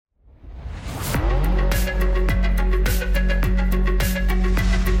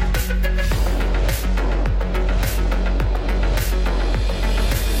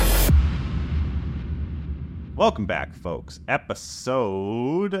Welcome back, folks.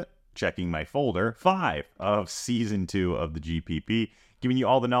 Episode, checking my folder, 5 of Season 2 of the GPP, giving you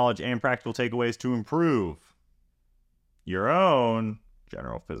all the knowledge and practical takeaways to improve your own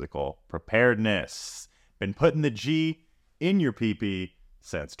general physical preparedness. Been putting the G in your PP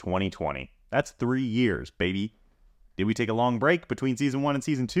since 2020. That's 3 years, baby. Did we take a long break between Season 1 and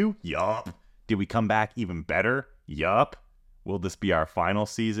Season 2? Yup. Did we come back even better? Yup. Will this be our final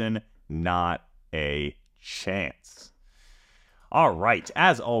season? Not a chance. All right,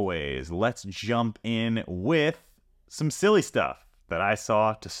 as always, let's jump in with some silly stuff that I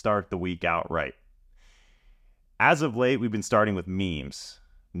saw to start the week out right. As of late, we've been starting with memes.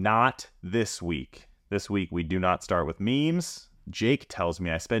 Not this week. This week, we do not start with memes. Jake tells me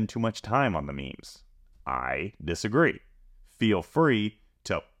I spend too much time on the memes. I disagree. Feel free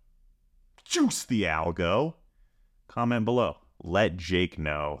to juice the algo. Comment below. Let Jake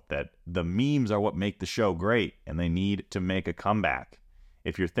know that the memes are what make the show great and they need to make a comeback.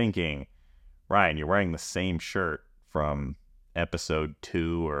 If you're thinking, Ryan, you're wearing the same shirt from episode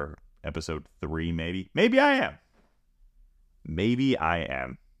 2 or episode 3 maybe. Maybe I am. Maybe I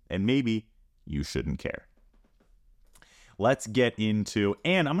am. And maybe you shouldn't care. Let's get into,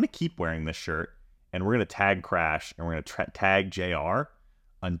 and I'm going to keep wearing this shirt, and we're going to tag Crash, and we're going to tag JR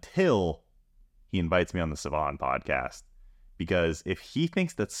until he invites me on the Savon podcast. Because if he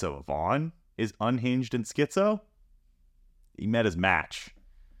thinks that Savon is unhinged and schizo, he met his match.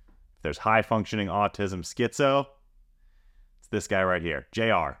 If there's high-functioning autism schizo, it's this guy right here.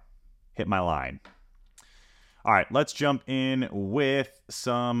 JR, hit my line. All right, let's jump in with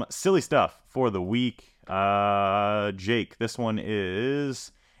some silly stuff for the week. Jake, this one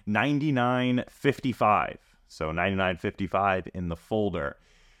is 99.55. So 99.55 in the folder.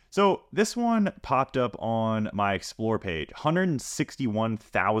 So this one popped up on my Explore page.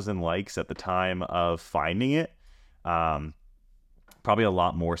 161,000 likes at the time of finding it. Probably a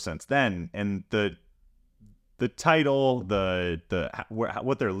lot more since then. And the title,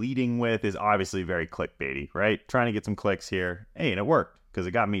 what they're leading with is obviously very clickbaity, right? Trying to get some clicks here. Hey, and it worked because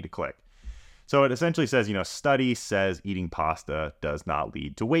it got me to click. So it essentially says, study says eating pasta does not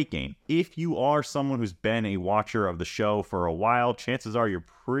lead to weight gain. If you are someone who's been a watcher of the show for a while, chances are you're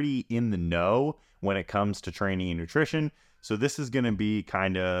pretty in the know when it comes to training and nutrition. So this is going to be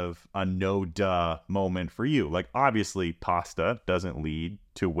kind of a no-duh moment for you. Like, obviously, pasta doesn't lead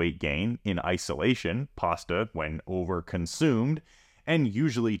to weight gain in isolation. Pasta, when over-consumed, and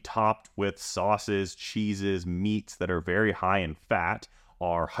usually topped with sauces, cheeses, meats that are very high in fat,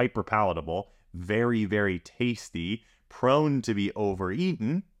 are hyper-palatable, very, very tasty, prone to be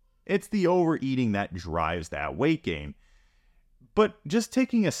overeaten. It's the overeating that drives that weight gain. But just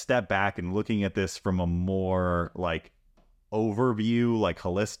taking a step back and looking at this from a more overview,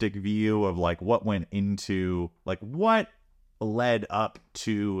 holistic view of what went into, what led up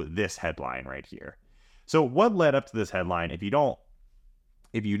to this headline right here. So what led up to this headline, if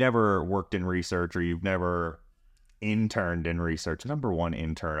you never worked in research or you've never interned in research, number one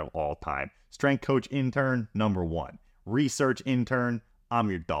intern of all time. Strength coach intern, number one. Research intern, I'm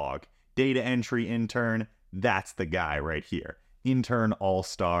your dog. Data entry intern, that's the guy right here. Intern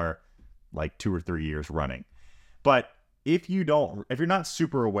all-star, 2 or 3 years running. But if you're not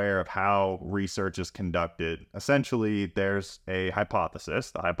super aware of how research is conducted, essentially there's a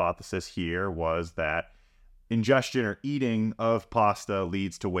hypothesis. The hypothesis here was that ingestion or eating of pasta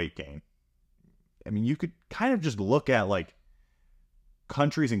leads to weight gain. I mean, you could kind of just look at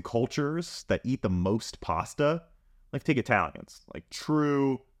countries and cultures that eat the most pasta. Take Italians.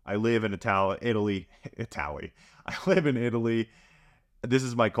 I live in Italy. I live in Italy. This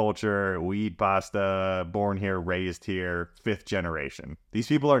is my culture. We eat pasta, born here, raised here, 5th generation. These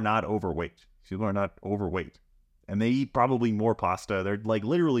people are not overweight. And they eat probably more pasta. They're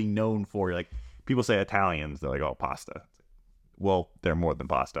literally known for, people say Italians, they're oh, pasta. Well, they're more than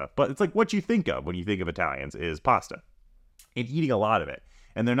pasta. But it's what you think of when you think of Italians is pasta. And eating a lot of it.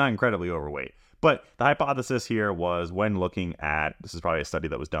 And they're not incredibly overweight. But the hypothesis here was when looking at, this is probably a study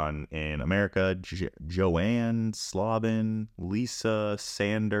that was done in America, Joanne Slobin, Lisa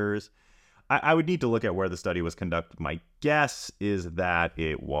Sanders. I would need to look at where the study was conducted. My guess is that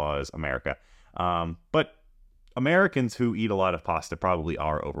it was America. But Americans who eat a lot of pasta probably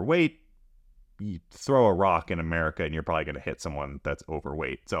are overweight. You throw a rock in America and you're probably going to hit someone that's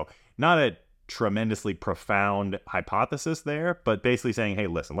overweight. So not a tremendously profound hypothesis there, but basically saying, hey,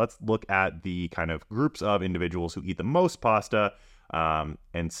 listen, let's look at the kind of groups of individuals who eat the most pasta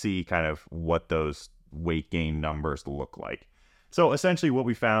and see kind of what those weight gain numbers look like. So essentially what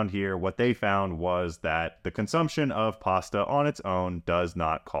we found here, what they found was that the consumption of pasta on its own does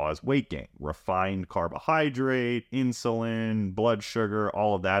not cause weight gain. Refined carbohydrate, insulin, blood sugar,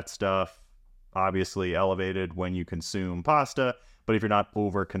 all of that stuff, obviously elevated when you consume pasta. But if you're not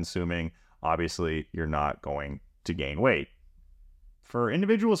over consuming, obviously you're not going to gain weight. For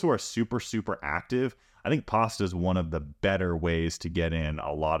individuals who are super, super active, I think pasta is one of the better ways to get in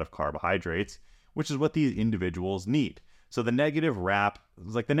a lot of carbohydrates, which is what these individuals need. So the negative rap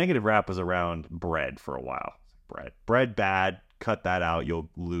was around bread for a while. Bread bad, cut that out, you'll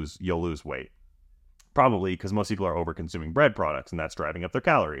lose weight. Probably because most people are over consuming bread products and that's driving up their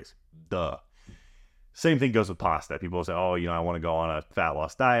calories. Duh. Same thing goes with pasta. People say, oh, I want to go on a fat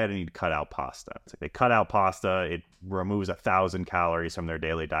loss diet. I need to cut out pasta. It's like they cut out pasta. It removes 1,000 calories from their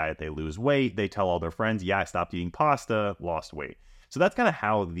daily diet. They lose weight. They tell all their friends, yeah, I stopped eating pasta, lost weight. So that's kind of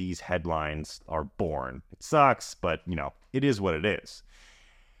how these headlines are born. It sucks, but, it is what it is.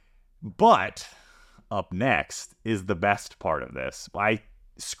 But up next is the best part of this. I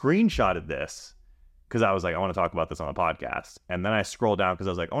screenshotted this because I was like, I want to talk about this on the podcast. And then I scrolled down because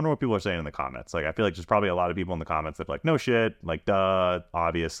I was like, I wonder what people are saying in the comments. Like, I feel like there's probably a lot of people in the comments that are like, no shit, like, duh,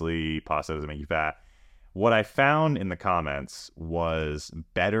 obviously, pasta doesn't make you fat. What I found in the comments was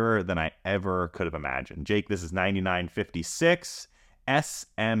better than I ever could have imagined. Jake, this is 9956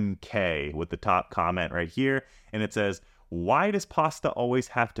 SMK with the top comment right here. And it says, why does pasta always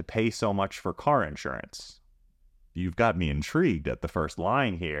have to pay so much for car insurance? You've got me intrigued at the first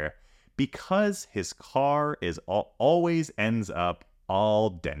line here. Because his car always ends up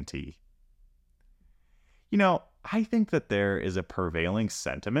all denty. I think that there is a prevailing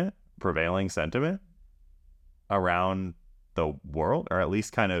sentiment around the world, or at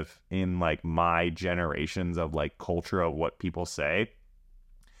least kind of in like my generations of like culture of what people say,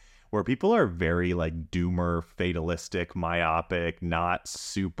 where people are very like doomer, fatalistic, myopic, not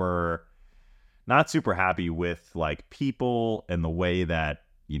super happy with like people and the way that,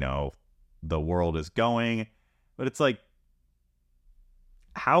 the world is going. But it's like,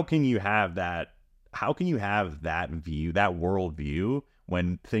 how can you have that view, that worldview,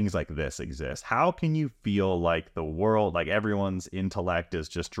 when things like this exist? How can you feel like the world, like everyone's intellect is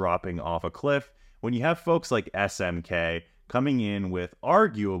just dropping off a cliff when you have folks like SMK coming in with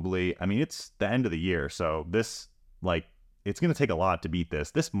arguably, it's the end of the year, so this, like, it's going to take a lot to beat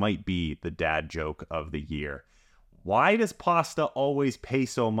this. This might be the dad joke of the year. Why does pasta always pay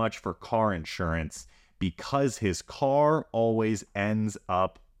so much for car insurance? Because his car always ends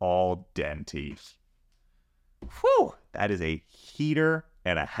up all denty. Whew, that is a heater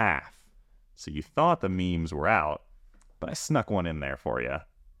and a half. So you thought the memes were out, but I snuck one in there for you.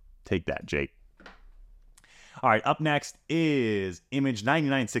 Take that, Jake. All right, up next is Image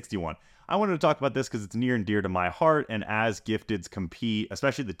 9961. I wanted to talk about this because it's near and dear to my heart, and as Gifted's compete,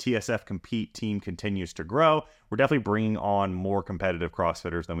 especially the TSF compete team, continues to grow, we're definitely bringing on more competitive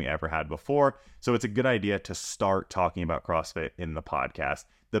CrossFitters than we ever had before, so it's a good idea to start talking about CrossFit in the podcast.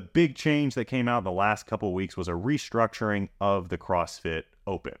 The big change that came out in the last couple of weeks was a restructuring of the CrossFit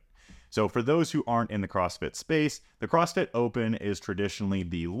Open. So for those who aren't in the CrossFit space, the CrossFit Open is traditionally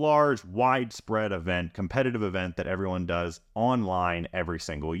the large, widespread event, competitive event that everyone does online every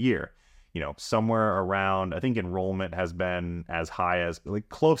single year. Somewhere around, I think enrollment has been as high as like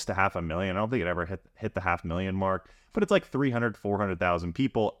close to 500,000. I don't think it ever hit the 500,000 mark, but it's like 300, 400,000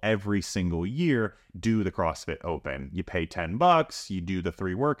 people every single year do the CrossFit Open. You pay $10, you do the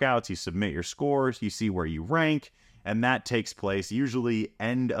 3 workouts, you submit your scores, you see where you rank, and that takes place usually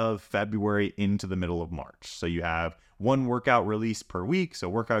end of February into the middle of March. So you have one workout release per week. So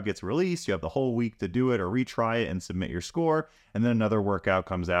workout gets released, you have the whole week to do it or retry it and submit your score. And then another workout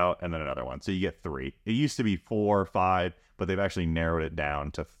comes out and then another one. So you get 3. It used to be 4 or 5, but they've actually narrowed it down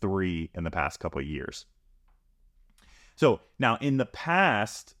to 3 in the past couple of years. So now in the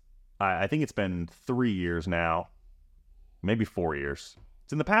past, I think it's been 3 years now, maybe 4 years.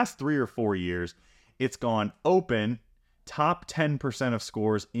 It's in the past 3 or 4 years, it's gone open, top 10% of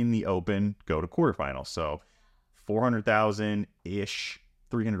scores in the Open go to quarterfinals. So 400,000-ish,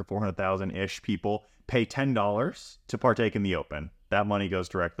 300 to 400,000-ish people pay $10 to partake in the Open. That money goes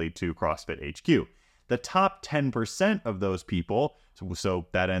directly to CrossFit HQ. The top 10% of those people, so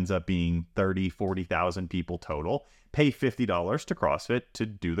that ends up being 30, 40,000 people total, pay $50 to CrossFit to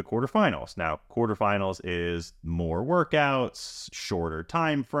do the quarterfinals. Now, quarterfinals is more workouts, shorter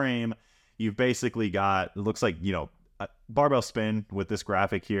time frame. You've basically got, it looks like, a barbell spin with this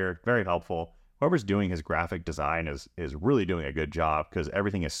graphic here, very helpful. Whoever's doing his graphic design is really doing a good job because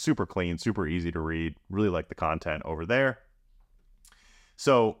everything is super clean, super easy to read. Really like the content over there.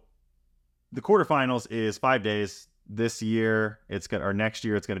 So the quarterfinals is 5 days. this year, or next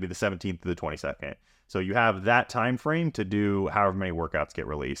year, it's going to be the 17th to the 22nd. So you have that time frame to do however many workouts get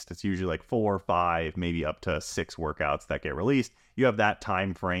released. It's usually like 4 or 5, maybe up to 6 workouts that get released. You have that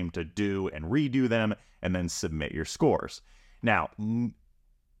time frame to do and redo them and then submit your scores. Now,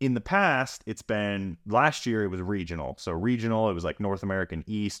 in the past, last year it was regional. So regional, it was like North American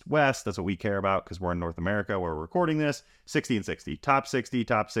East, West. That's what we care about because we're in North America where we're recording this. 60 and 60. Top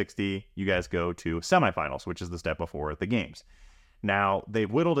 60. You guys go to semifinals, which is the step before the games. Now,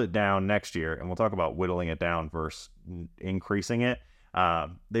 they've whittled it down next year, and we'll talk about whittling it down versus increasing it.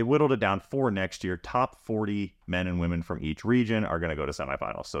 They whittled it down for next year. Top 40 men and women from each region are going to go to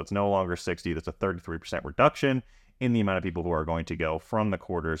semifinals. So it's no longer 60. That's a 33% reduction in the amount of people who are going to go from the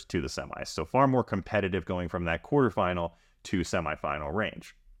quarters to the semis. So far more competitive going from that quarterfinal to semifinal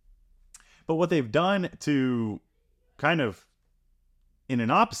range. But what they've done to kind of in an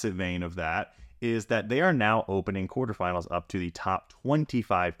opposite vein of that is that they are now opening quarterfinals up to the top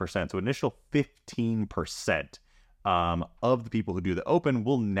 25%. So initial 15% of the people who do the open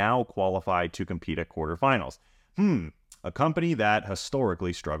will now qualify to compete at quarterfinals. A company that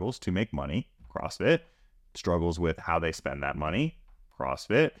historically struggles to make money, CrossFit, struggles with how they spend that money.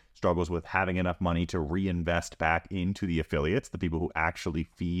 CrossFit struggles with having enough money to reinvest back into the affiliates, the people who actually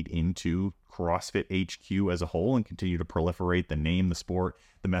feed into CrossFit HQ as a whole and continue to proliferate the name, the sport,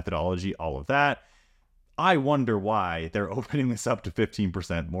 the methodology, all of that. I wonder why they're opening this up to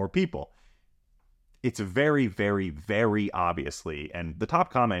 15% more people. It's very, very, very obviously, and the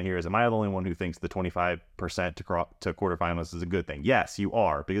top comment here is, am I the only one who thinks the 25% to quarterfinals is a good thing? Yes, you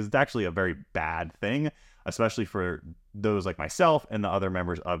are, because it's actually a very bad thing, especially for those like myself and the other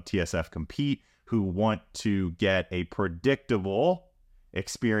members of TSF Compete who want to get a predictable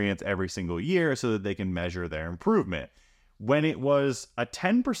experience every single year so that they can measure their improvement. When it was a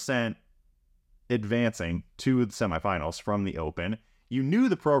 10% advancing to the semifinals from the open, you knew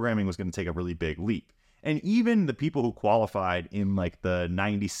the programming was going to take a really big leap. And even the people who qualified in like the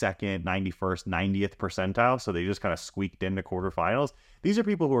 92nd, 91st, 90th percentile, so they just kind of squeaked into quarterfinals, these are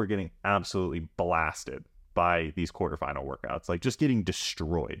people who are getting absolutely blasted by these quarterfinal workouts, like just getting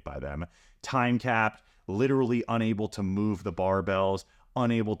destroyed by them. Time capped, literally unable to move the barbells,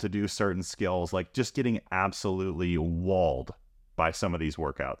 unable to do certain skills, like just getting absolutely walled by some of these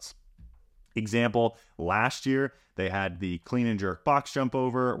workouts. Example, last year they had the clean and jerk box jump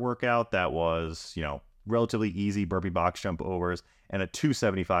over workout that was, relatively easy burpee box jump overs and a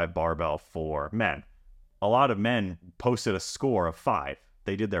 275 barbell for men. A lot of men posted a score of 5.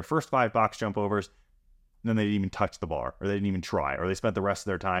 They did their first 5 box jump overs, and then they didn't even touch the bar, or they didn't even try, or they spent the rest of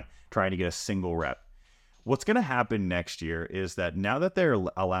their time trying to get a single rep. What's going to happen next year is that now that they're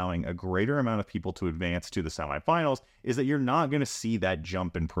allowing a greater amount of people to advance to the semifinals, is that you're not going to see that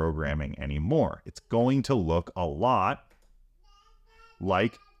jump in programming anymore. It's going to look a lot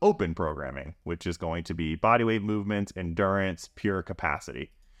like open programming, which is going to be bodyweight movements, endurance, pure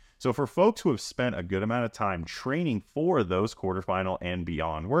capacity. So for folks who have spent a good amount of time training for those quarterfinal and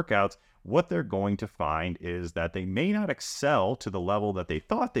beyond workouts, what they're going to find is that they may not excel to the level that they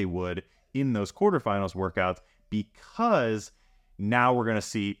thought they would in those quarterfinals workouts, because now we're going to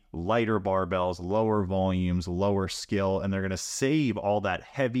see lighter barbells, lower volumes, lower skill, and they're going to save all that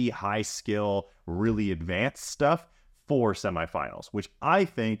heavy, high skill, really advanced stuff for semifinals, which I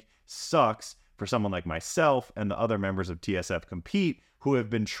think sucks for someone like myself and the other members of TSF Compete who have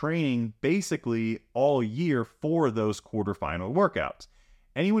been training basically all year for those quarterfinal workouts.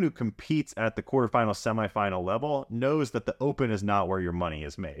 Anyone who competes at the quarterfinal, semifinal level knows that the open is not where your money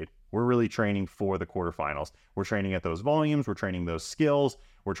is made. We're really training for the quarterfinals. We're training at those volumes. We're training those skills.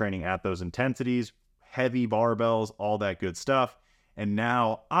 We're training at those intensities, heavy barbells, all that good stuff. And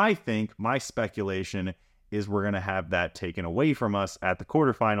now I think my speculation is we're going to have that taken away from us at the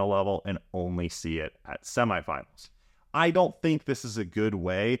quarterfinal level and only see it at semifinals. I don't think this is a good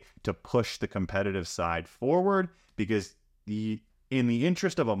way to push the competitive side forward, because in the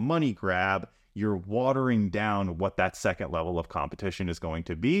interest of a money grab, you're watering down what that second level of competition is going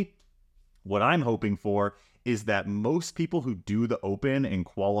to be. What I'm hoping for is that most people who do the open and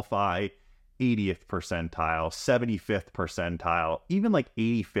qualify 80th percentile, 75th percentile, even like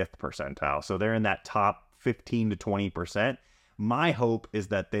 85th percentile, so they're in that top 15 to 20%. My hope is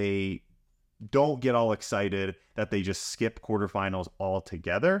that they don't get all excited, that they just skip quarterfinals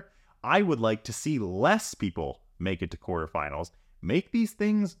altogether. I would like to see less people make it to quarterfinals. Make these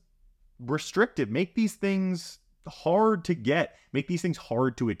things restricted. Make these things hard to get. Make these things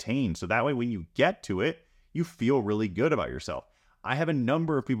hard to attain. So that way, when you get to it, you feel really good about yourself. I have a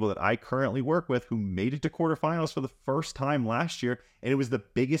number of people that I currently work with who made it to quarterfinals for the first time last year, and it was the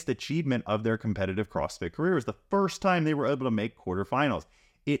biggest achievement of their competitive CrossFit career. It was the first time they were able to make quarterfinals.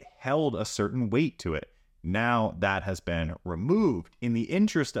 It held a certain weight to it. Now that has been removed in the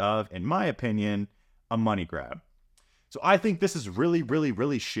interest of, in my opinion, a money grab. So I think this is really, really,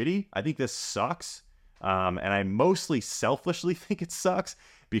 really shitty. I think this sucks. And I mostly selfishly think it sucks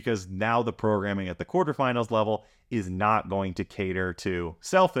because now the programming at the quarterfinals level is not going to cater to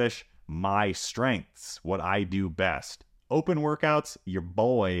my strengths, what I do best. Open workouts, your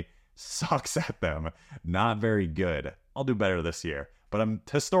boy sucks at them. Not very good. I'll do better this year, but I'm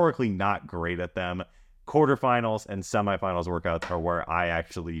historically not great at them. Quarterfinals and semifinals workouts are where I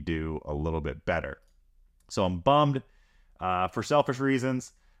actually do a little bit better. So I'm bummed for selfish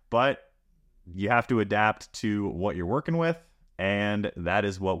reasons, but you have to adapt to what you're working with, and that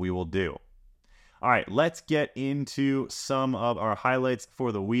is what we will do. All right, let's get into some of our highlights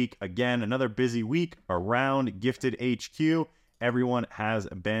for the week. Again, another busy week around Gifted HQ. Everyone has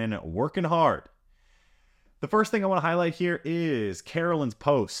been working hard. The first thing I want to highlight here is Carolyn's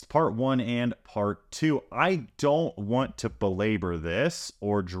post, part 1 and part 2. I don't want to belabor this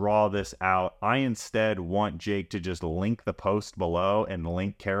or draw this out. I instead want Jake to just link the post below and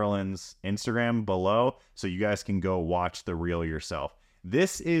link Carolyn's Instagram below so you guys can go watch the reel yourself.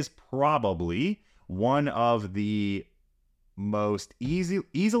 This is probably one of the most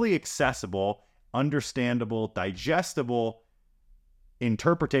easily accessible, understandable, digestible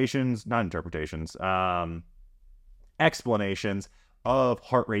explanations of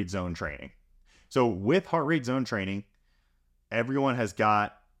heart rate zone training. So with heart rate zone training, everyone has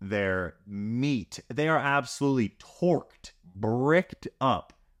got their meat. They are absolutely torqued, bricked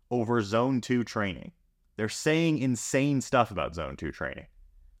up over zone 2 training. They're saying insane stuff about zone 2 training,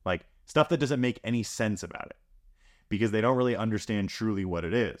 like stuff that doesn't make any sense about it because they don't really understand truly what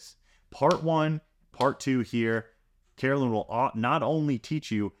it is. Part 1, part 2 here, Carolyn will not only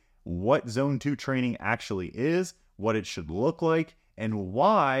teach you what zone 2 training actually is, what it should look like, and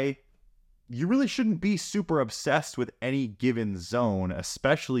why you really shouldn't be super obsessed with any given zone,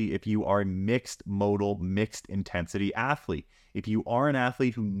 especially if you are a mixed modal, mixed intensity athlete. If you are an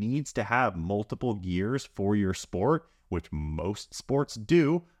athlete who needs to have multiple gears for your sport, which most sports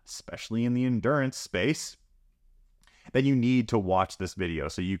do, especially in the endurance space, then you need to watch this video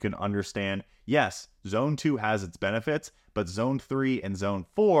so you can understand, yes, zone 2 has its benefits, but zone 3 and zone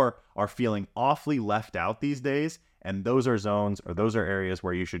 4 are feeling awfully left out these days, and those are areas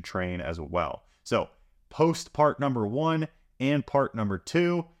where you should train as well. So post part number 1 and part number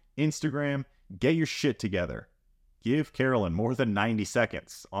 2, Instagram, get your shit together. Give Carolyn more than 90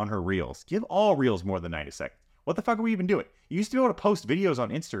 seconds on her reels. Give all reels more than 90 seconds. What the fuck are we even doing? You used to be able to post videos on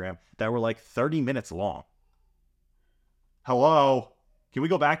Instagram that were like 30 minutes long. Hello? Can we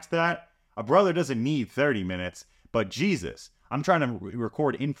go back to that? A brother doesn't need 30 minutes, but Jesus, I'm trying to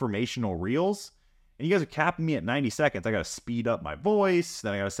record informational reels, and you guys are capping me at 90 seconds. I got to speed up my voice,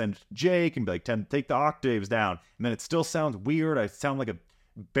 then I got to send it to Jake and be like, take the octaves down, and then it still sounds weird. I sound like a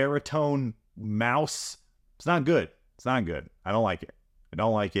baritone mouse. It's not good. It's not good. I don't like it. I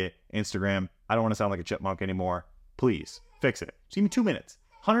don't like it. Instagram, I don't want to sound like a chipmunk anymore. Please, fix it. Just give me 2 minutes.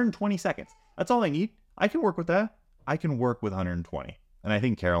 120 seconds. That's all I need. I can work with that. I can work with 120. And I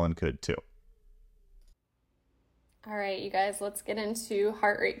think Carolyn could too. All right, you guys, let's get into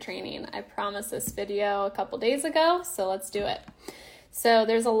heart rate training. I promised this video a couple days ago, so let's do it. So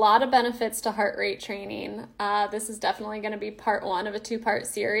there's a lot of benefits to heart rate training. This is definitely going to be part 1 of a 2-part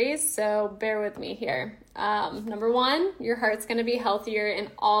series, so bear with me here. Number 1, your heart's going to be healthier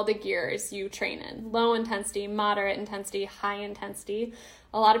in all the gears you train in. Low intensity, moderate intensity, high intensity.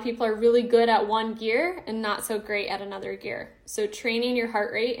 A lot of people are really good at one gear and not so great at another gear. So training your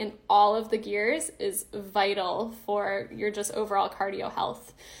heart rate in all of the gears is vital for your just overall cardio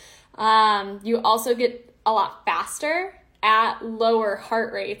health. You also get a lot faster at lower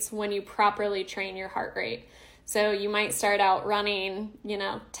heart rates when you properly train your heart rate. So you might start out running,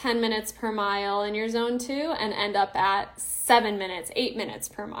 10 minutes per mile in your zone 2 and end up at 7 minutes, 8 minutes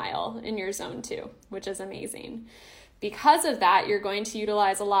per mile in your zone 2, which is amazing. Because of that, you're going to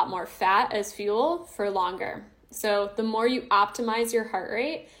utilize a lot more fat as fuel for longer. So the more you optimize your heart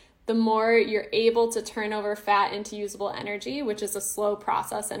rate, the more you're able to turn over fat into usable energy, which is a slow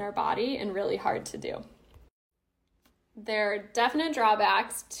process in our body and really hard to do. There are definite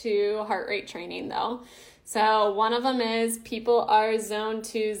drawbacks to heart rate training though. So one of them is people are zone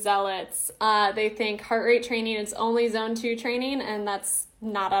 2 zealots. They think heart rate training is only zone 2 training, and that's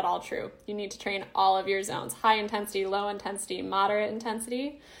not at all true. You need to train all of your zones: high intensity, low intensity, moderate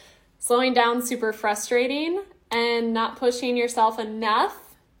intensity. Slowing down super frustrating. and not pushing yourself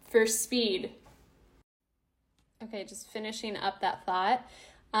enough for speed. Okay, just finishing up that thought.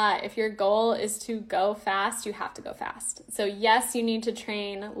 If your goal is to go fast, you have to go fast. So yes, you need to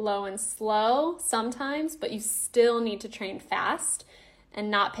train low and slow sometimes, but you still need to train fast and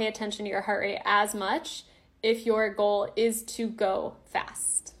not pay attention to your heart rate as much if your goal is to go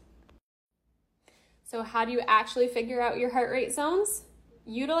fast. So how do you actually figure out your heart rate zones?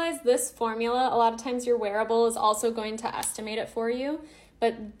 Utilize this formula. A lot of times your wearable is also going to estimate it for you,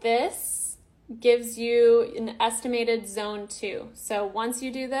 but this gives you an estimated zone 2. So once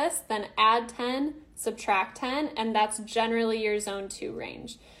you do this, then add 10, subtract 10, and that's generally your zone 2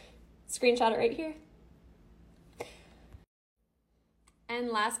 range. Screenshot it right here. And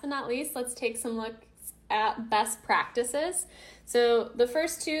last but not least, let's take some looks at best practices. So the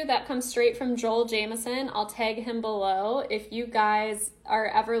first two that come straight from Joel Jamieson, I'll tag him below. If you guys are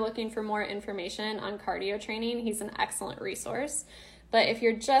ever looking for more information on cardio training, he's an excellent resource. But if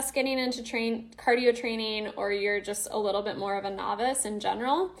you're just getting into cardio training, or you're just a little bit more of a novice in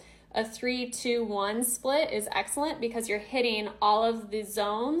general, a 3-2-1 split is excellent because you're hitting all of the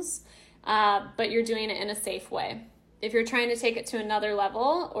zones, but you're doing it in a safe way. If you're trying to take it to another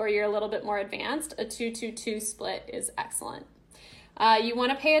level, or you're a little bit more advanced, a 2-2-2 split is excellent. You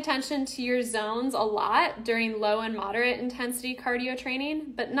want to pay attention to your zones a lot during low and moderate intensity cardio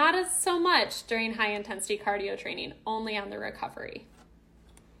training, but not as so much during high intensity cardio training, only on the recovery.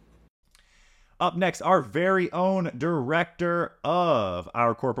 Up next, our very own director of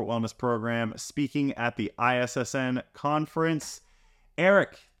our corporate wellness program, speaking at the ISSN conference,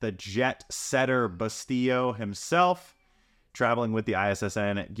 Eric, the jet setter Bastillo himself, traveling with the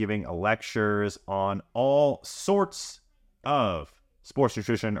ISSN, giving lectures on all sorts of sports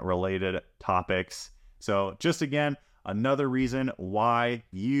nutrition related topics. So just again, another reason why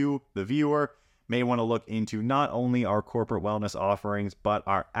you, the viewer, may want to look into not only our corporate wellness offerings, but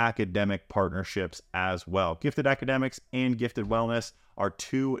our academic partnerships as well. Gifted Academics and Gifted Wellness are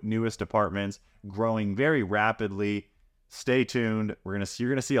two newest departments growing very rapidly. Stay tuned. You're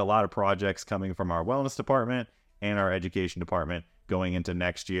going to see a lot of projects coming from our wellness department and our education department going into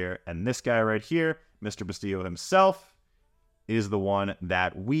next year. And this guy right here, Mr. Bastillo himself, is the one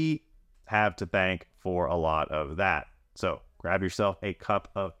that we have to thank for a lot of that. So grab yourself a cup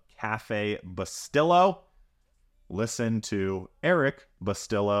of Cafe Bastillo. Listen to Eric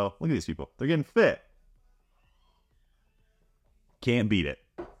Bastillo. Look at these people. They're getting fit. Can't beat it.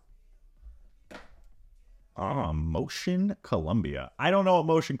 Motion Columbia. I don't know what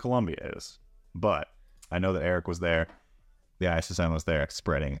Motion Columbia is, but I know that Eric was there. The ISSN was there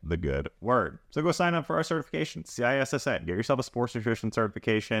spreading the good word. So go sign up for our certification, CISSN. Get yourself a sports nutrition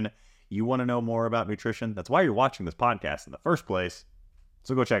certification. You want to know more about nutrition? That's why you're watching this podcast in the first place.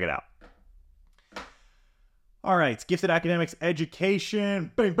 So go check it out. All right, Gifted Academics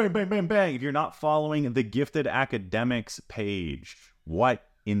Education. Bang, bang, bang, bang, bang. If you're not following the Gifted Academics page, what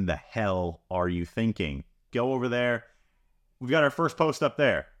in the hell are you thinking? Go over there. We've got our first post up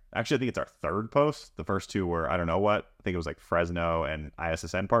there. Actually, I think it's our third post. The first two were, I don't know what. I think it was like Fresno and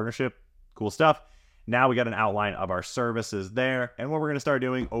ISSN partnership. Cool stuff. Now we got an outline of our services there. And what we're going to start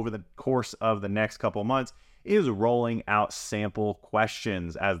doing over the course of the next couple months is rolling out sample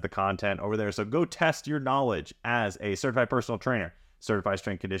questions as the content over there. So go test your knowledge as a certified personal trainer, certified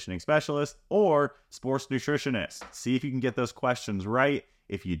strength conditioning specialist, or sports nutritionist. See if you can get those questions right.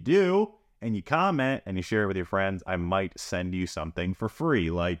 If you do, and you comment and you share it with your friends, I might send you something for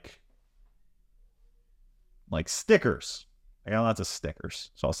free, like stickers. I got lots of stickers,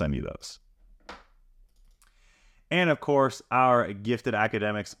 so I'll send you those. And of course, our Gifted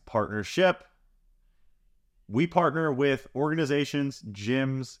Academics partnership. We partner with organizations,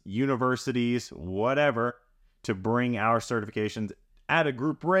 gyms, universities, whatever, to bring our certifications at a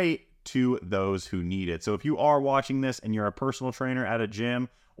group rate to those who need it. So if you are watching this and you're a personal trainer at a gym,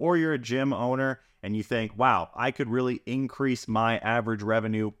 or you're a gym owner and you think, wow, I could really increase my average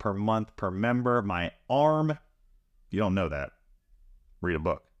revenue per month per member, my ARM. If you don't know that, read a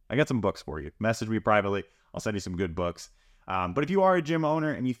book. I got some books for you. Message me privately. I'll send you some good books. But if you are a gym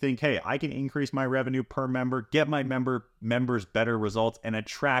owner and you think, hey, I can increase my revenue per member, get my members better results, and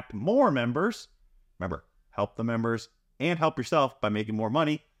attract more members, remember, help the members and help yourself by making more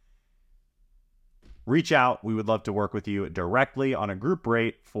money, reach out. We would love to work with you directly on a group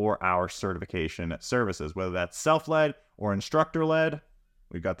rate for our certification services, whether that's self-led or instructor-led.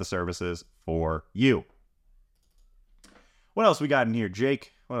 We've got the services for you. What else we got in here,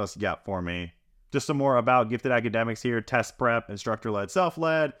 Jake? What else you got for me? Just some more about Gifted Academics here. Test prep, instructor-led,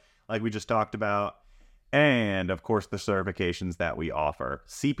 self-led, like we just talked about. And of course, the certifications that we offer: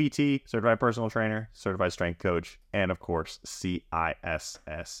 CPT, Certified Personal Trainer, Certified Strength Coach, and of course, CISSN.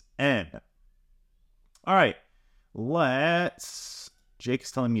 All right, Jake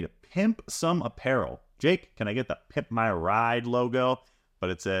is telling me to pimp some apparel. Jake, can I get the Pimp My Ride logo? But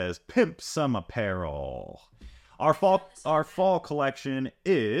it says Pimp Some Apparel. Our fall collection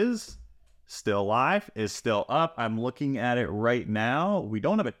is still live, is still up. I'm looking at it right now. We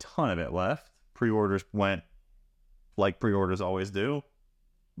don't have a ton of it left. Pre-orders went like pre-orders always do,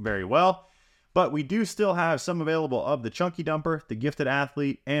 very well. But we do still have some available of the Chunky Dumper, the Gifted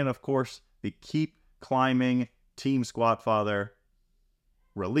Athlete, and of course, the Keep Climbing Team Squat Father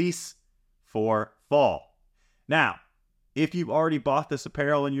release for fall. Now, if you've already bought this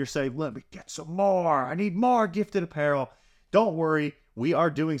apparel and you're saying, let me get some more, I need more gifted apparel, don't worry. We are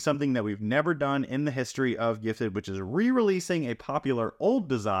doing something that we've never done in the history of Gifted, which is re-releasing a popular old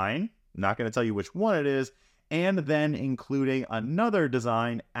design. I'm not going to tell you which one it is, and then including another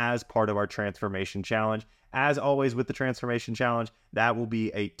design as part of our Transformation Challenge. As always with the Transformation Challenge, that will be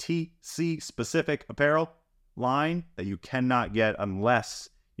a TC-specific apparel line that you cannot get unless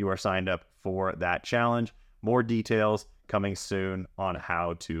you are signed up for that challenge. More details coming soon on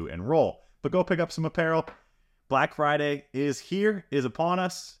how to enroll. But go pick up some apparel. Black Friday is here, is upon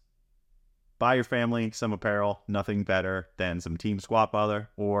us. Buy your family some apparel. Nothing better than some Team Squat Father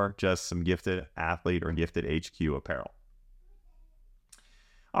or just some Gifted Athlete or Gifted HQ apparel.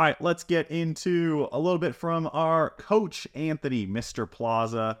 All right, let's get into a little bit from our coach, Anthony, Mr.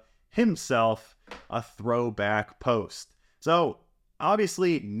 Plaza himself, a throwback post. So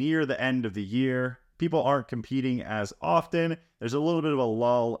obviously near the end of the year, people aren't competing as often. There's a little bit of a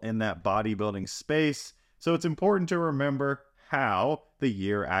lull in that bodybuilding space. So it's important to remember how the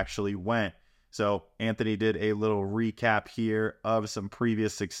year actually went. So Anthony did a little recap here of some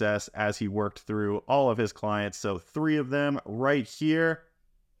previous success as he worked through all of his clients. So 3 of them right here,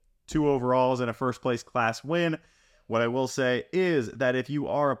 2 overalls and a first place class win. What I will say is that if you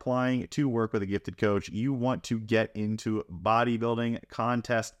are applying to work with a gifted coach, you want to get into bodybuilding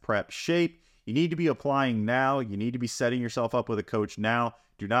contest prep shape. You need to be applying now. You need to be setting yourself up with a coach now.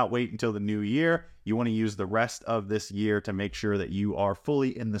 Do not wait until the new year. You want to use the rest of this year to make sure that you are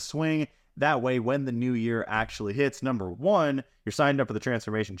fully in the swing. That way, when the new year actually hits, number 1, you're signed up for the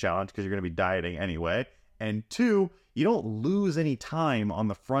Transformation Challenge because you're going to be dieting anyway. And 2, you don't lose any time on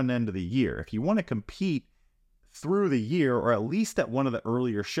the front end of the year. If you want to compete through the year, or at least at one of the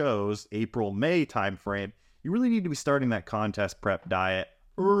earlier shows, April, May timeframe, you really need to be starting that contest prep diet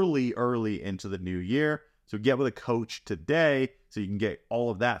early into the new year. So get with a coach today so you can get all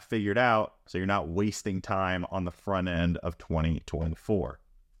of that figured out so you're not wasting time on the front end of 2024.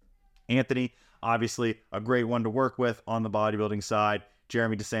 Anthony, obviously a great one to work with on the bodybuilding side.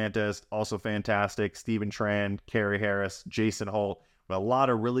 Jeremy DeSantis, also fantastic. Stephen Tran, Carrie Harris, Jason Holt. A lot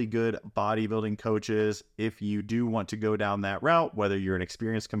of really good bodybuilding coaches. If you do want to go down that route, whether you're an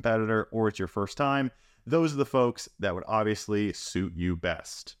experienced competitor or it's your first time, those are the folks that would obviously suit you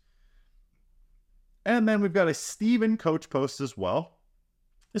best. And then we've got a Steven coach post as well.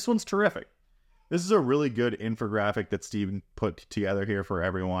 This one's terrific. This is a really good infographic that Steven put together here for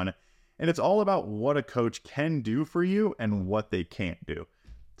everyone. And it's all about what a coach can do for you and what they can't do.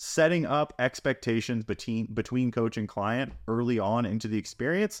 Setting up expectations between coach and client early on into the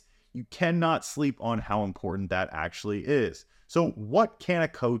experience, you cannot sleep on how important that actually is. So what can a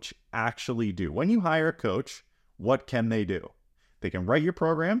coach actually do? When you hire a coach, what can they do? They can write your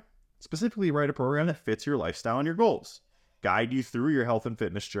program, specifically write a program that fits your lifestyle and your goals, guide you through your health and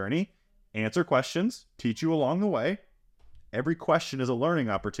fitness journey, answer questions, teach you along the way. Every question is a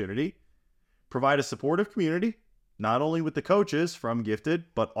learning opportunity. Provide a supportive community, not only with the coaches from Gifted,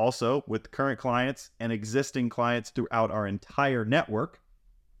 but also with current clients and existing clients throughout our entire network.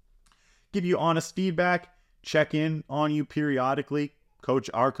 Give you honest feedback, check in on you periodically.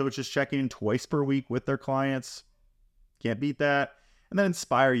 Our coaches check in twice per week with their clients. Can't beat that. And then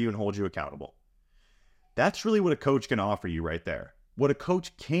inspire you and hold you accountable. That's really what a coach can offer you right there. What a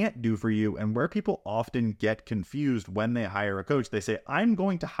coach can't do for you, and where people often get confused when they hire a coach, they say, I'm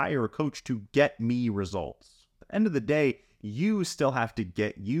going to hire a coach to get me results. At the end of the day, you still have to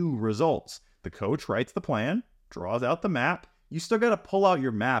get you results. The coach writes the plan, draws out the map. You still got to pull out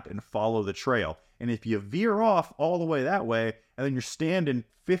your map and follow the trail. And if you veer off all the way that way, and then you're standing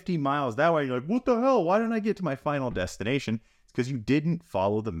 50 miles that way, you're like, what the hell? Why didn't I get to my final destination? It's because you didn't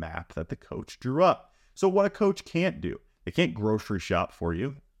follow the map that the coach drew up. So what a coach can't do, they can't grocery shop for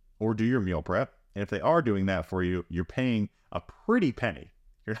you or do your meal prep. And if they are doing that for you, you're paying a pretty penny.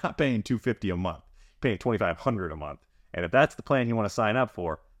 You're not paying $250 a month. You're paying $2,500 a month. And if that's the plan you want to sign up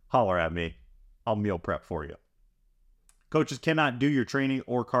for, holler at me. I'll meal prep for you. Coaches cannot do your training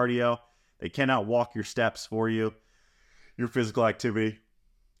or cardio. They cannot walk your steps for you, your physical activity.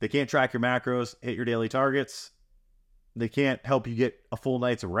 They can't track your macros, hit your daily targets. They can't help you get a full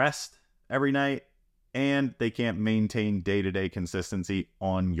night's rest every night. And they can't maintain day-to-day consistency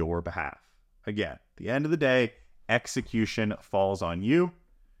on your behalf. Again, at the end of the day, execution falls on you.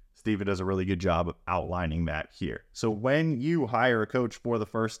 Steven does a really good job of outlining that here. So when you hire a coach for the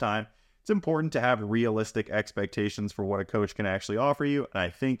first time, it's important to have realistic expectations for what a coach can actually offer you. And I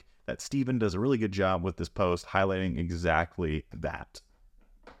think that Steven does a really good job with this post highlighting exactly that.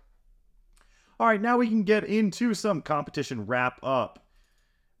 All right, now we can get into some competition wrap up.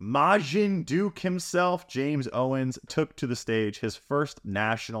 Majin Duke himself, James Owens, took to the stage his first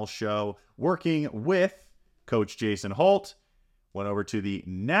national show working with Coach Jason Holt. Went over to the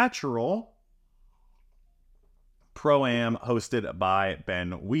Natural Pro-Am hosted by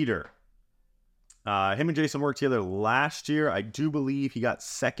Ben Weider. Him and Jason worked together last year. I do believe he got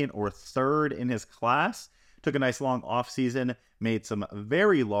second or third in his class. Took a nice long off season, made some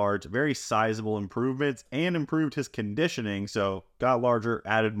very large, very sizable improvements, and improved his conditioning. So got larger,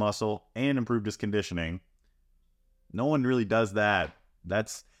 added muscle, and improved his conditioning. No one really does that.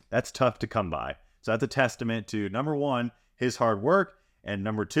 That's tough to come by. So that's a testament to, number one, his hard work, and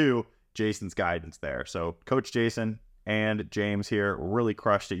number two, Jason's guidance there. So Coach Jason and James here really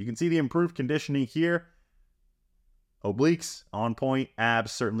crushed it. You can see the improved conditioning here. Obliques on point.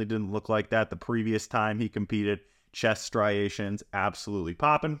 Abs certainly didn't look like that the previous time he competed. Chest striations absolutely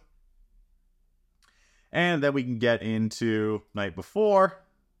popping. And then we can get into night before.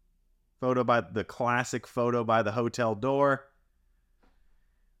 The classic photo by the hotel door.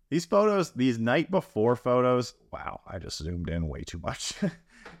 These photos, these night before photos, wow, I just zoomed in way too much.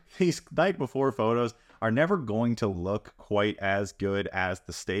 These night before photos are never going to look quite as good as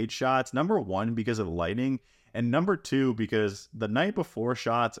the stage shots. Number one, because of lighting. And number two, because the night before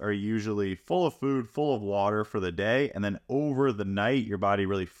shots are usually full of food, full of water for the day. And then over the night, your body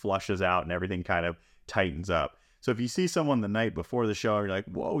really flushes out and everything kind of tightens up. So if you see someone the night before the show, you're like,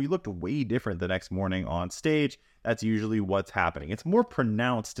 whoa, you looked way different the next morning on stage. That's usually what's happening. It's more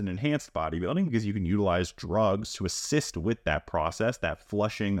pronounced in enhanced bodybuilding because you can utilize drugs to assist with that process, that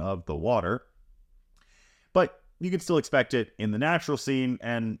flushing of the water. But you can still expect it in the natural scene,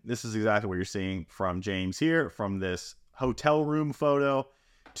 and this is exactly what you're seeing from James here, from this hotel room photo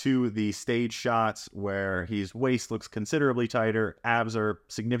to the stage shots where his waist looks considerably tighter, abs are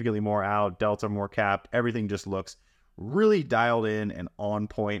significantly more out, delts are more capped, everything just looks really dialed in and on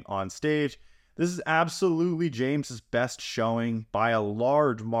point on stage. This is absolutely James's best showing by a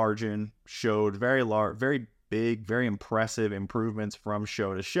large margin, showed very large, very big, very impressive improvements from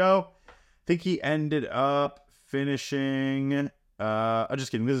show to show. I think he ended up finishing, I'm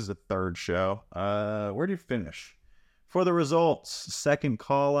just kidding, this is the third show. Where did he finish? For the results, second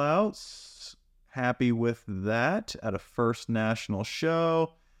call outs, happy with that at a first national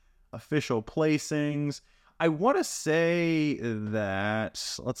show. Official placings, I want to say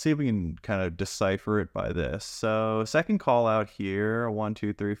that, let's see if we can kind of decipher it by this. So second call out here, 1,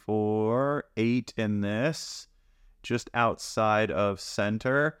 2, 3, 4, 8 in this, just outside of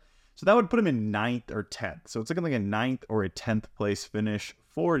center. So that would put him in 9th or 10th. So it's looking like a 9th or a 10th place finish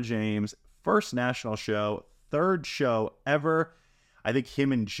for James. First national show, third show ever. I think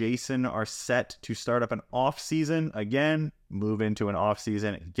him and Jason are set to start up an off season. Again, move into an off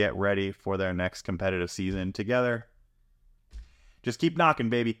season, get ready for their next competitive season together. Just keep knocking,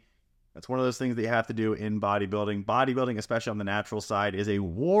 baby. That's one of those things that you have to do in bodybuilding. Bodybuilding, especially on the natural side, is a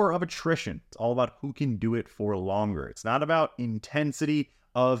war of attrition. It's all about who can do it for longer. It's not about intensity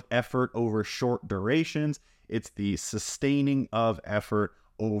of effort over short durations. It's the sustaining of effort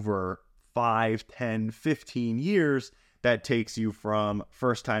over 5, 10, 15 years that takes you from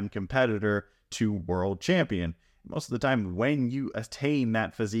first-time competitor to world champion. Most of the time, when you attain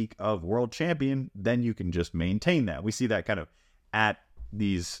that physique of world champion, then you can just maintain that. We see that kind of at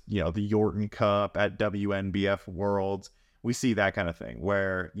these, the Yorton Cup, at WNBF Worlds. We see that kind of thing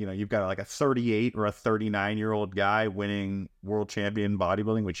where, you've got like a 38 or a 39-year-old guy winning world champion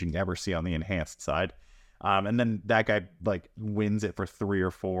bodybuilding, which you never see on the enhanced side. And then that guy wins it for 3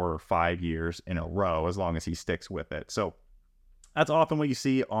 or 4 or 5 years in a row, as long as he sticks with it. So that's often what you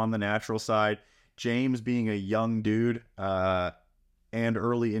see on the natural side. James being a young dude and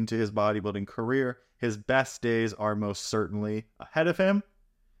early into his bodybuilding career, his best days are most certainly ahead of him.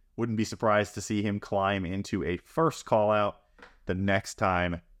 Wouldn't be surprised to see him climb into a first call out the next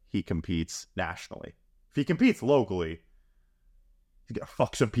time he competes nationally. If he competes locally, he's going to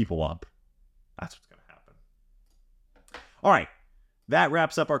fuck some people up. That's what's going to happen. All right. that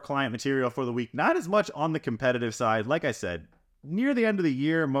wraps up our client material for the week. Not as much on the competitive side. Like I said, near the end of the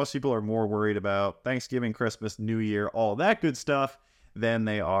year, most people are more worried about Thanksgiving, Christmas, New Year, all that good stuff than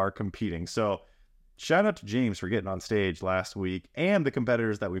they are competing. So shout out to James for getting on stage last week, and the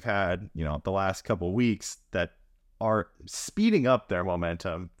competitors that we've had, the last couple of weeks that are speeding up their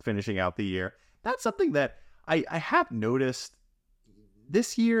momentum, finishing out the year. That's something that I have noticed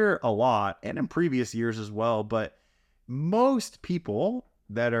this year a lot, and in previous years as well, but most people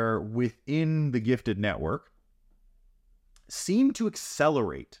that are within the gifted network seem to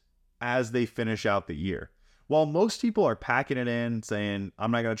accelerate as they finish out the year. While most people are packing it in, saying,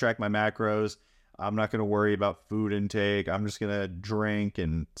 I'm not going to track my macros, I'm not going to worry about food intake, I'm just going to drink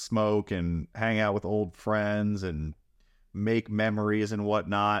and smoke and hang out with old friends and make memories and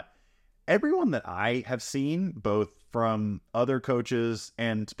whatnot. Everyone that I have seen, both from other coaches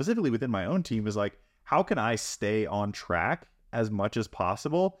and specifically within my own team, is like, how can I stay on track as much as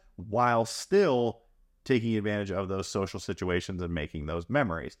possible while still taking advantage of those social situations and making those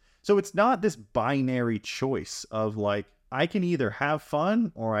memories? So it's not this binary choice of like, I can either have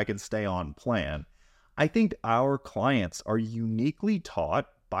fun or I can stay on plan. I think our clients are uniquely taught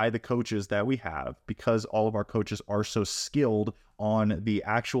by the coaches that we have, because all of our coaches are so skilled on the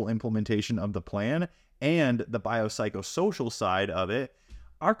actual implementation of the plan and the biopsychosocial side of it.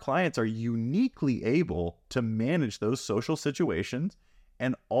 Our clients are uniquely able to manage those social situations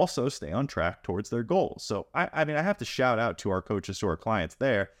and also stay on track towards their goals. So I have to shout out to our coaches, to our clients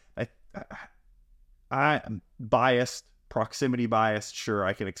there. I'm biased, proximity biased. Sure,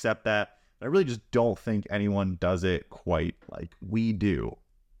 I can accept that. But I really just don't think anyone does it quite like we do.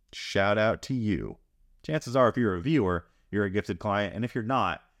 Shout out to you. Chances are, if you're a viewer, you're a gifted client. And if you're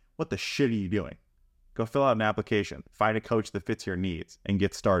not, what the shit are you doing? Go fill out an application, find a coach that fits your needs, and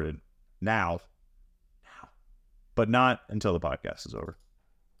get started now. But not until the podcast is over.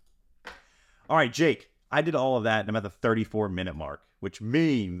 All right, Jake, I did all of that, and I'm at the 34-minute mark, which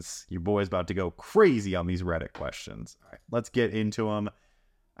means your boy's about to go crazy on these Reddit questions. All right, let's get into them.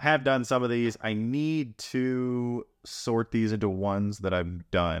 I have done some of these. I need to sort these into ones that I've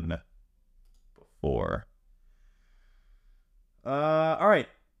done before. All right.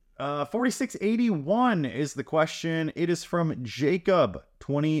 4681 is the question. It is from Jacob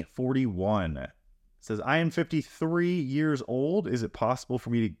 2041. It says, I am 53 years old. Is it possible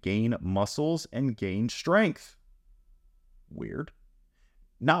for me to gain muscles and gain strength? Weird.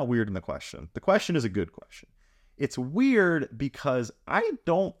 Not weird in the question. The question is a good question. It's weird because I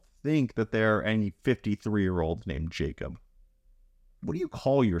don't think that there are any 53-year-olds named Jacob. What do you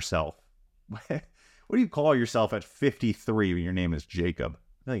call yourself? What do you call yourself at 53 when your name is Jacob?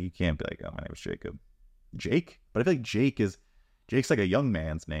 I feel like you can't be like, oh, my name is Jacob. Jake? But I feel like Jake's like a young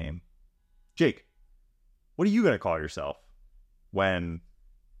man's name. Jake, what are you going to call yourself when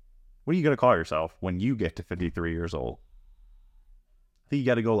you get to 53 years old? I think you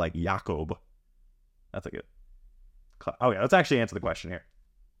got to go like Jakob. That's like it. Oh yeah, let's actually answer the question here.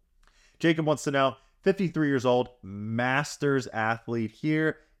 Jacob wants to know, 53 years old, masters athlete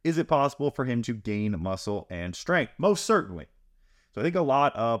here. Is it possible for him to gain muscle and strength? Most certainly. So I think a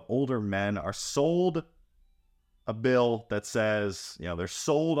lot of older men are sold a bill that says, they're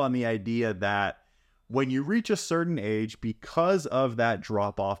sold on the idea that when you reach a certain age, because of that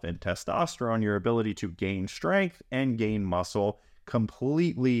drop off in testosterone, your ability to gain strength and gain muscle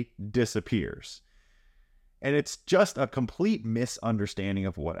completely disappears. And it's just a complete misunderstanding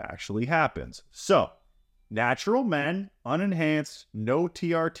of what actually happens. So, natural men, unenhanced, no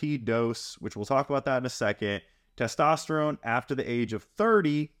TRT dose, which we'll talk about that in a second. Testosterone after the age of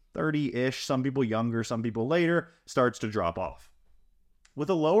 30-ish, some people younger, some people later, starts to drop off.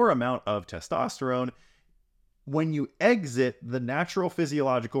 With a lower amount of testosterone, when you exit the natural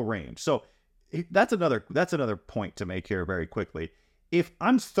physiological range. So that's another point to make here very quickly. If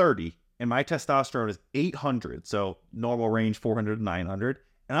I'm 30 and my testosterone is 800, so normal range 400 to 900,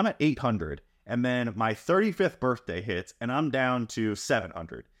 and I'm at 800, and then my 35th birthday hits and I'm down to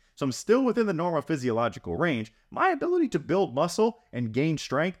 700. So I'm still within the normal physiological range. My ability to build muscle and gain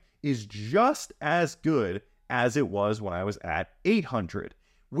strength is just as good as it was when I was at 800.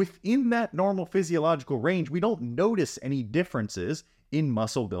 Within that normal physiological range, we don't notice any differences in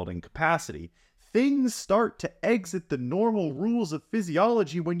muscle building capacity. Things start to exit the normal rules of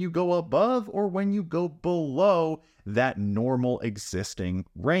physiology when you go above or when you go below that normal existing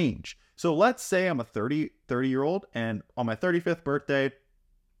range. So let's say I'm a 30-year-old, and on my 35th birthday,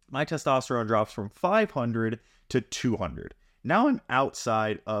 my testosterone drops from 500 to 200. Now I'm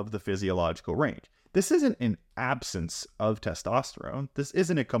outside of the physiological range. This isn't an absence of testosterone. This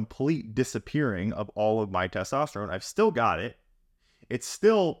isn't a complete disappearing of all of my testosterone. I've still got it. it's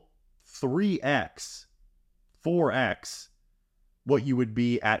still 3x, 4x what you would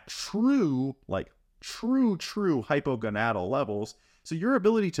be at true hypogonadal levels. So your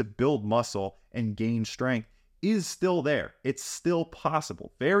ability to build muscle and gain strength is still there. It's still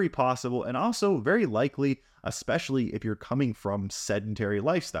possible, very possible, and also very likely, especially if you're coming from sedentary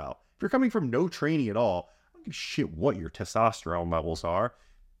lifestyle. If you're coming from no training at all, I don't give a shit what your testosterone levels are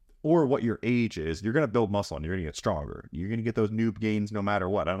or what your age is. You're going to build muscle and you're going to get stronger. You're going to get those noob gains no matter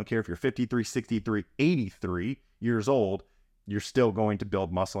what. I don't care if you're 53, 63, 83 years old, you're still going to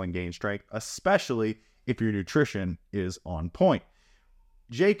build muscle and gain strength, especially if your nutrition is on point.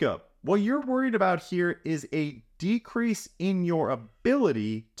 Jacob, what you're worried about here is a decrease in your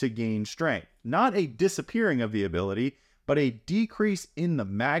ability to gain strength. Not a disappearing of the ability, but a decrease in the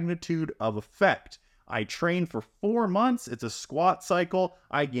magnitude of effect. I train for 4 months. It's a squat cycle.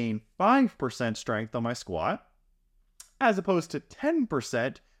 I gain 5% strength on my squat, as opposed to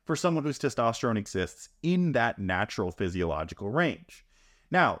 10% for someone whose testosterone exists in that natural physiological range.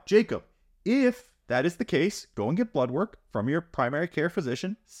 Now, Jacob, if that is the case, go and get blood work from your primary care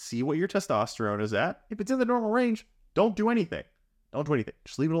physician. See what your testosterone is at. If it's in the normal range, don't do anything. Don't do anything.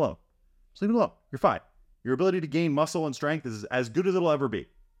 Just leave it alone. Just leave it alone. You're fine. Your ability to gain muscle and strength is as good as it'll ever be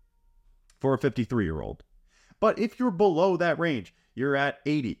for a 53-year-old. But if you're below that range, you're at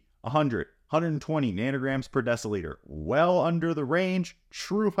 80, 100, 120 nanograms per deciliter, well under the range,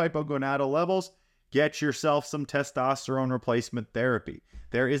 true hypogonadal levels, get yourself some testosterone replacement therapy.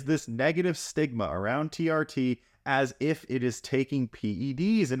 There is this negative stigma around TRT as if it is taking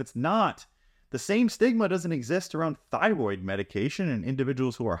PEDs, and it's not. The same stigma doesn't exist around thyroid medication in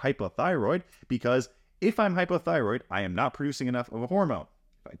individuals who are hypothyroid, because if I'm hypothyroid, I am not producing enough of a hormone.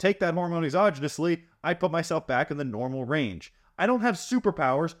 If I take that hormone exogenously, I put myself back in the normal range. I don't have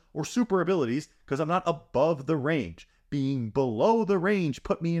superpowers or super abilities because I'm not above the range. Being below the range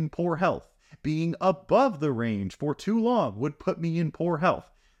put me in poor health. Being above the range for too long would put me in poor health.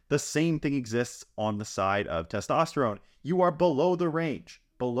 The same thing exists on the side of testosterone. You are below the range.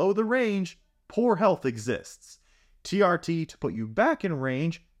 Below the range, poor health exists. TRT to put you back in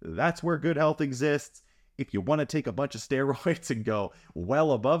range, that's where good health exists. If you want to take a bunch of steroids and go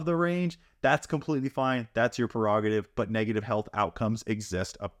well above the range, that's completely fine. That's your prerogative, but negative health outcomes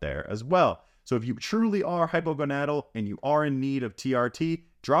exist up there as well. So if you truly are hypogonadal and you are in need of TRT,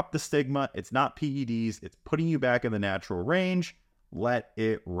 drop the stigma. It's not PEDs. It's putting you back in the natural range. Let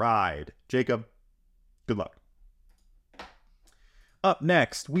it ride. Jacob, good luck. Up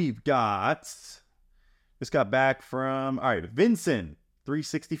next, we've got, just got back from, all right, Vincent,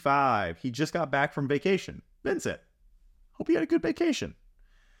 365. He just got back from vacation. Vincent, hope you had a good vacation.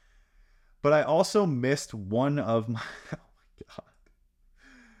 But I also missed one of my, oh my God.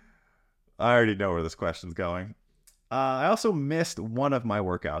 I already know where this question's going. I also missed one of my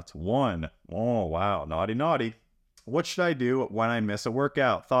workouts. One. Oh, wow. Naughty, naughty. What should I do when I miss a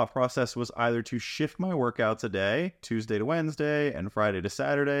workout? Thought process was either to shift my workouts a day, Tuesday to Wednesday and Friday to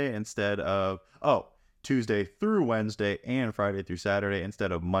Saturday, instead of, Tuesday through Wednesday and Friday through Saturday,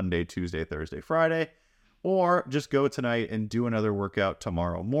 instead of Monday, Tuesday, Thursday, Friday, or just go tonight and do another workout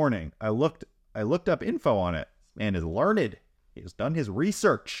tomorrow morning. I looked up info on it. This man is learned. He has done his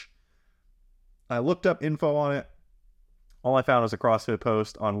research. I looked up info on it. All I found was a CrossFit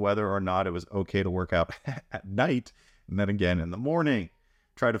post on whether or not it was okay to work out at night and then again in the morning.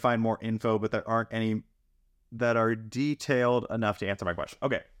 Tried to find more info, but there aren't any that are detailed enough to answer my question.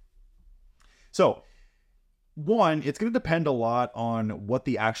 Okay. So, one, it's going to depend a lot on what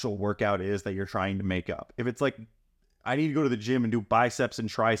the actual workout is that you're trying to make up. If it's like, I need to go to the gym and do biceps and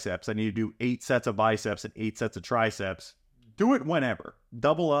triceps, I need to do 8 sets of biceps and 8 sets of triceps, do it whenever.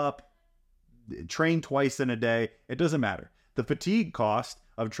 Double up, train twice in a day. It doesn't matter. The fatigue cost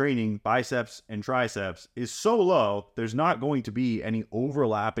of training biceps and triceps is so low, there's not going to be any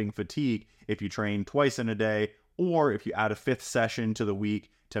overlapping fatigue if you train twice in a day, or if you add a 5th session to the week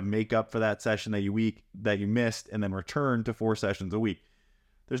to make up for that session that you missed and then return to 4 sessions a week.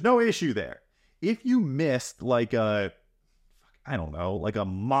 There's no issue there. If you missed like a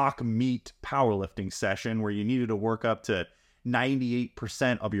mock meet powerlifting session where you needed to work up to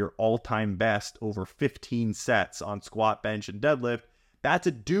 98% of your all-time best over 15 sets on squat, bench, and deadlift, that's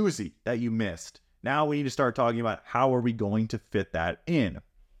a doozy that you missed. Now we need to start talking about how are we going to fit that in.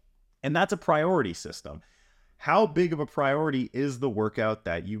 And that's a priority system. How big of a priority is the workout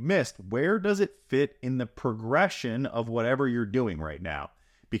that you missed? Where does it fit in the progression of whatever you're doing right now?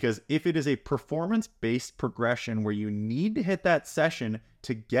 Because if it is a performance-based progression where you need to hit that session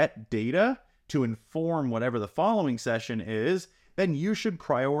to get data to inform whatever the following session is, then you should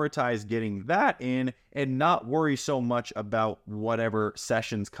prioritize getting that in and not worry so much about whatever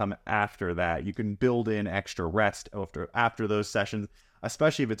sessions come after that. You can build in extra rest after those sessions,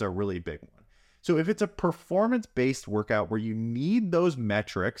 especially if it's a really big one. So if it's a performance-based workout where you need those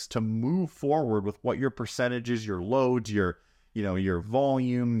metrics to move forward with what your percentages, your loads, your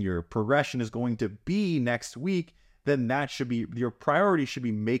volume, your progression is going to be next week, then that should be your priority, should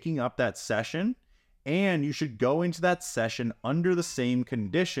be making up that session. And you should go into that session under the same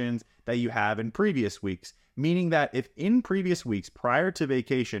conditions that you have in previous weeks. Meaning that if in previous weeks prior to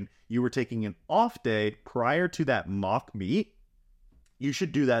vacation, you were taking an off day prior to that mock meet, you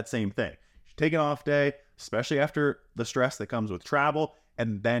should do that same thing. You should take an off day, especially after the stress that comes with travel,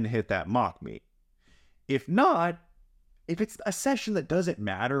 and then hit that mock meet. If not, if it's a session that doesn't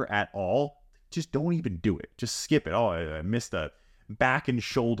matter at all, just don't even do it. Just skip it. Oh, I missed a back and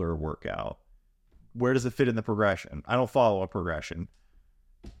shoulder workout. Where does it fit in the progression? I don't follow a progression.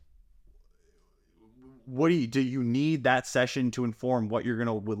 What do you need that session to inform what you're going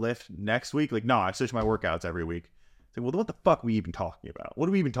to lift next week? Like, no, I switch my workouts every week. It's like, well, what the fuck are we even talking about? What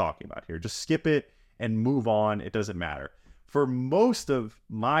are we even talking about here? Just skip it and move on. It doesn't matter. For most of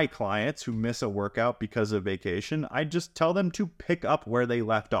my clients who miss a workout because of vacation, I just tell them to pick up where they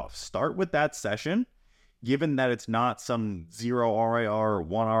left off. Start with that session. Given that it's not some 0 RIR or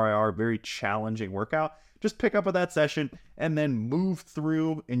 1 RIR, very challenging workout, just pick up with that session and then move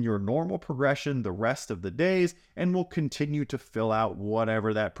through in your normal progression the rest of the days, and we'll continue to fill out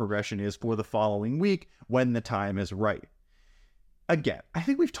whatever that progression is for the following week when the time is right. Again, I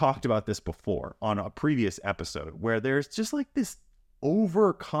think we've talked about this before on a previous episode where there's just like this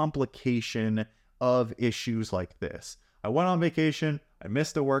overcomplication of issues like this. I went on vacation, I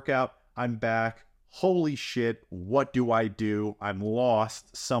missed a workout, I'm back. Holy shit, what do I do? I'm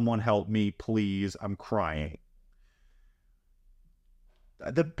lost. Someone help me, please. I'm crying.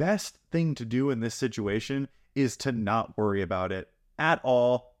 The best thing to do in this situation is to not worry about it at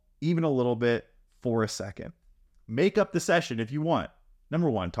all, even a little bit, for a second. Make up the session if you want. Number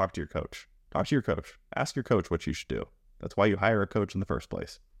one, talk to your coach. Talk to your coach. Ask your coach what you should do. That's why you hire a coach in the first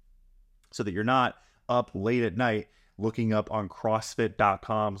place. So that you're not up late at night looking up on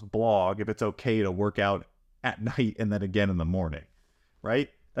CrossFit.com's blog if it's okay to work out at night and then again in the morning, right?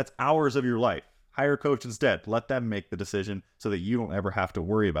 That's hours of your life. Hire a coach instead. Let them make the decision so that you don't ever have to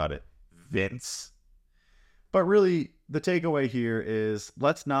worry about it, Vince. But really, the takeaway here is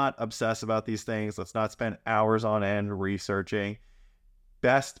let's not obsess about these things. Let's not spend hours on end researching.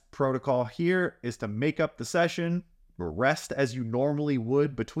 Best protocol here is to make up the session, rest as you normally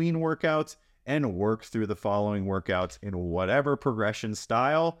would between workouts, and work through the following workouts in whatever progression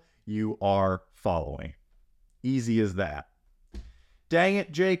style you are following. Easy as that. Dang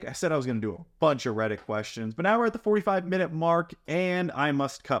it, Jake. I said I was going to do a bunch of Reddit questions, but now we're at the 45-minute mark, and I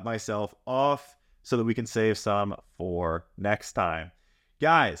must cut myself off so that we can save some for next time.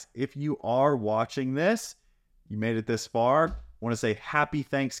 Guys, if you are watching this, you made it this far, I want to say happy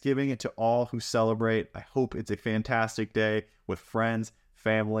Thanksgiving to all who celebrate. I hope it's a fantastic day with friends,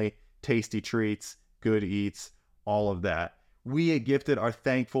 family, tasty treats, good eats, all of that. We at Gifted are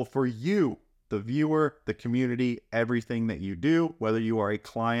thankful for you, the viewer, the community, everything that you do, whether you are a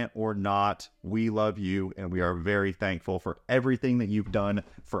client or not. We love you, and we are very thankful for everything that you've done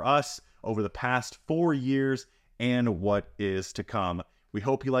for us over the past 4 years and what is to come. We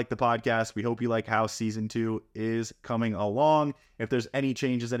hope you like the podcast. We hope you like how season 2 is coming along. If there's any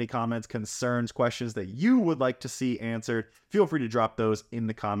changes, any comments, concerns, questions that you would like to see answered, feel free to drop those in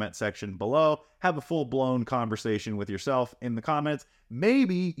the comment section below. Have a full-blown conversation with yourself in the comments.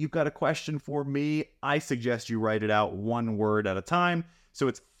 Maybe you've got a question for me. I suggest you write it out one word at a time. So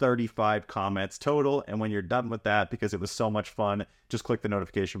it's 35 comments total. And when you're done with that, because it was so much fun, just click the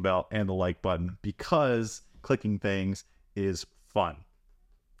notification bell and the like button, because clicking things is fun.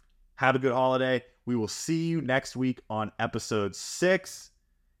 Have a good holiday. We will see you next week on episode 6.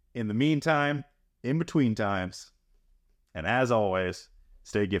 In the meantime, in between times, and as always,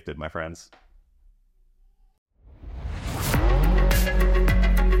 stay gifted, my friends.